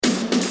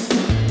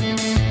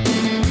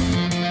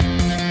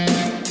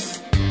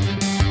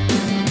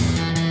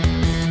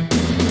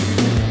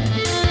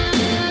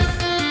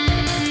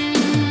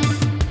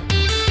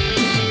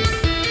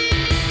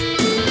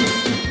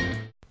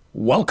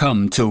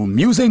Welcome to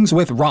Musings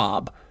with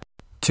Rob.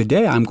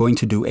 Today I'm going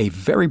to do a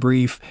very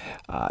brief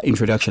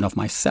introduction of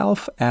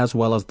myself as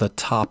well as the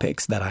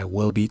topics that I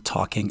will be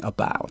talking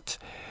about.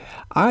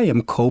 I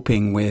am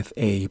coping with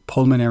a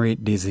pulmonary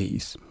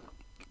disease.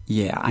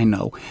 Yeah, I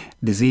know.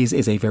 Disease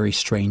is a very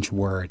strange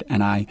word,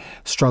 and I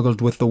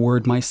struggled with the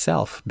word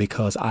myself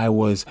because I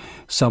was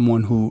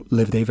someone who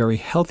lived a very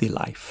healthy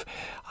life.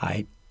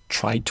 I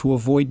tried to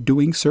avoid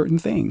doing certain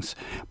things,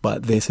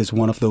 but this is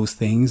one of those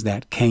things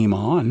that came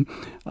on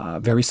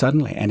very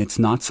suddenly, and it's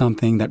not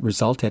something that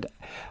resulted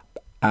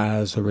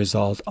as a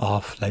result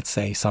of, let's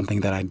say,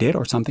 something that I did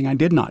or something I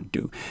did not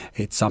do.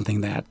 It's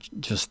something that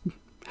just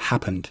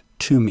happened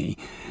to me.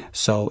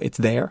 So it's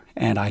there,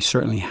 and I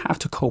certainly have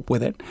to cope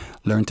with it,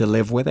 learn to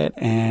live with it,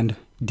 and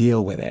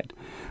deal with it.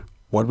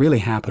 What really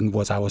happened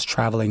was I was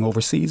traveling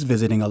overseas,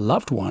 visiting a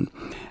loved one,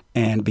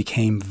 and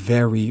became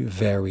very,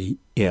 very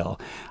ill.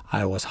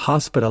 I was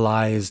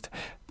hospitalized,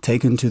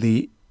 taken to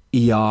the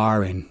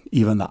ER and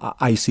even the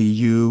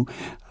ICU.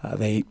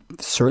 They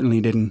certainly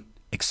didn't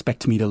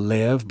expect me to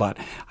live, but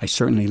I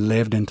certainly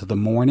lived into the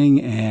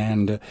morning,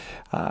 and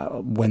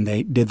when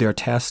they did their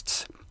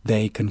tests,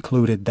 they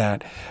concluded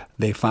that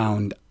they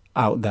found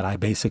out that I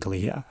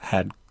basically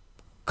had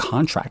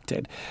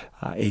contracted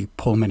a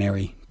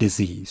pulmonary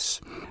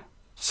disease.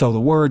 So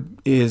the word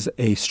is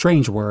a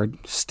strange word,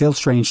 still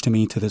strange to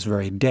me to this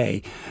very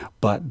day,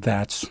 but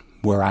that's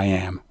where I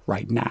am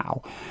right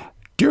now.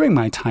 During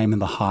my time in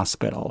the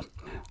hospital,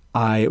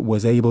 I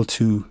was able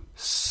to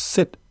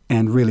sit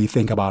and really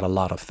think about a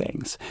lot of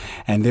things,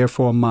 and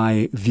therefore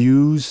my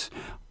views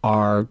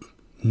are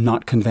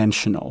not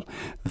conventional.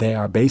 They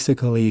are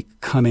basically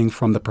coming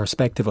from the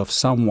perspective of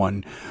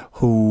someone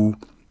who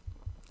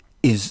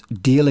is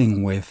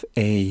dealing with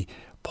a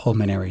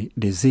pulmonary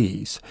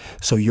disease.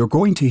 So you're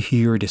going to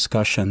hear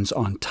discussions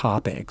on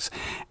topics,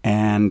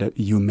 and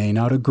you may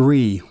not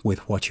agree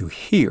with what you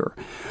hear,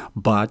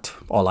 but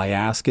all I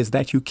ask is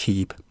that you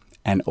keep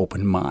an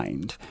open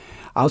mind.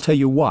 I'll tell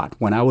you what,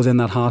 when I was in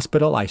that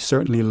hospital, I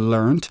certainly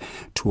learned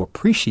to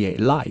appreciate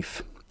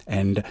life.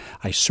 And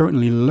I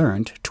certainly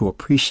learned to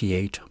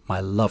appreciate my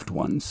loved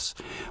ones,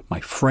 my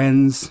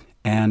friends,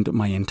 and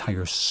my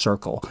entire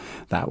circle.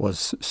 That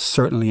was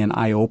certainly an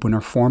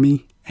eye-opener for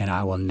me, and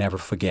I will never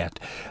forget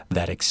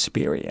that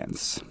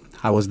experience.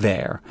 I was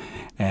there,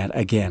 and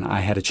again, I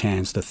had a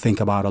chance to think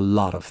about a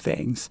lot of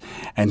things.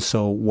 And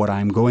so what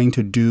I'm going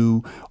to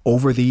do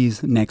over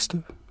these next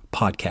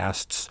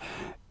podcasts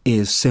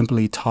is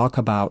simply talk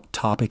about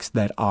topics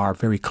that are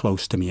very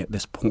close to me at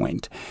this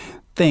point.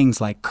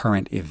 Things like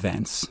current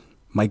events.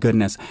 My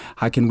goodness,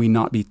 how can we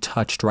not be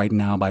touched right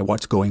now by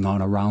what's going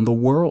on around the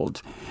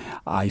world?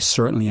 I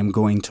certainly am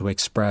going to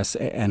express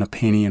an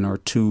opinion or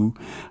two,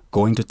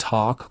 going to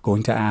talk,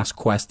 going to ask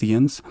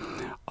questions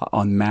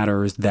on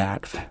matters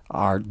that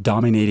are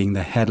dominating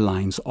the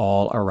headlines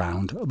all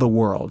around the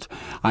world.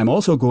 I'm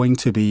also going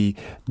to be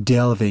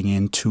delving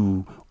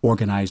into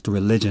organized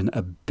religion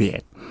a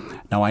bit.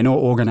 Now, I know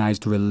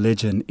organized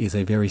religion is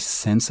a very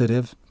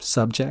sensitive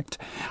subject.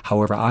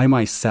 However, I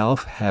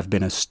myself have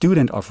been a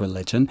student of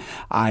religion.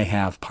 I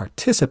have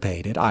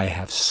participated. I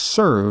have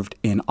served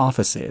in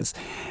offices.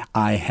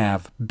 I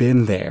have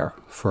been there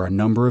for a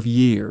number of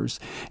years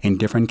in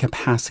different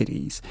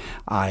capacities.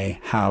 I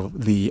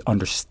have the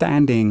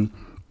understanding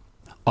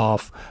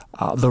of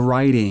the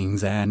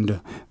writings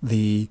and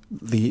the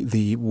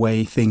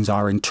way things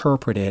are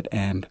interpreted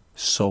and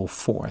so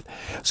forth.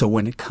 So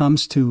when it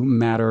comes to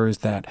matters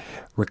that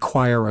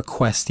require a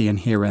question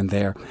here and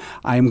there,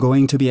 I am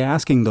going to be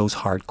asking those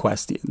hard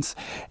questions.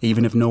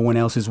 Even if no one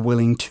else is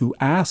willing to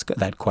ask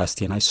that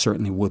question, I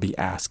certainly will be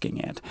asking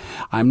it.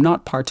 I'm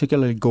not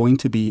particularly going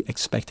to be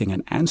expecting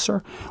an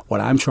answer. What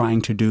I'm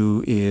trying to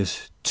do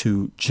is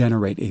to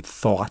generate a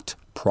thought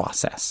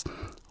process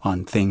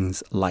on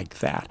things like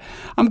that.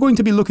 I'm going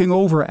to be looking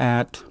over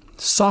at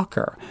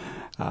soccer.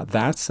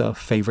 That's a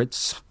favorite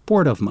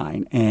sport of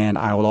mine. And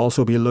I will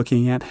also be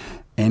looking at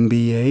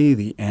NBA,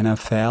 the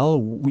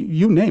NFL,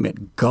 you name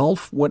it,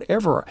 golf,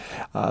 whatever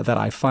that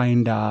I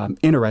find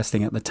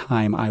interesting at the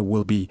time, I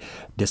will be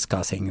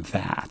discussing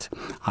that.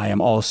 I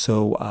am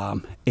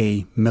also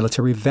a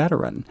military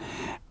veteran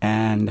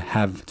and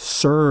have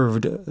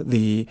served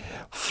the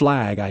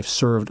flag. I've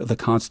served the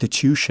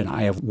Constitution.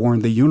 I have worn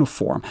the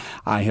uniform.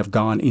 I have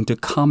gone into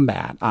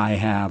combat. I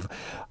have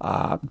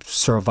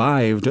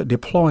survived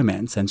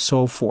deployments and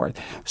so forth.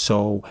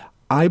 So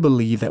I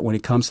believe that when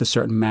it comes to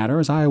certain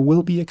matters, I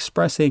will be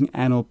expressing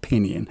an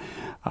opinion.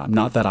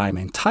 Not that I'm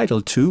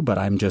entitled to, but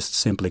I'm just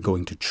simply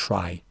going to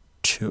try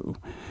to.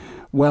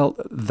 Well,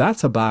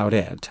 that's about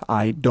it.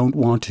 I don't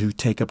want to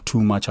take up too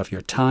much of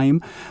your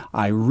time.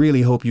 I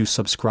really hope you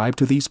subscribe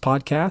to these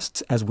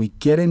podcasts as we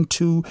get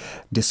into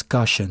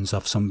discussions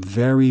of some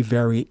very,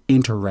 very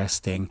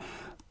interesting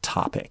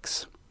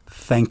topics.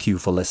 Thank you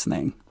for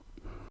listening.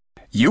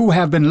 You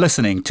have been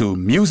listening to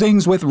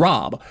Musings with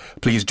Rob.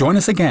 Please join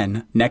us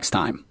again next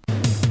time.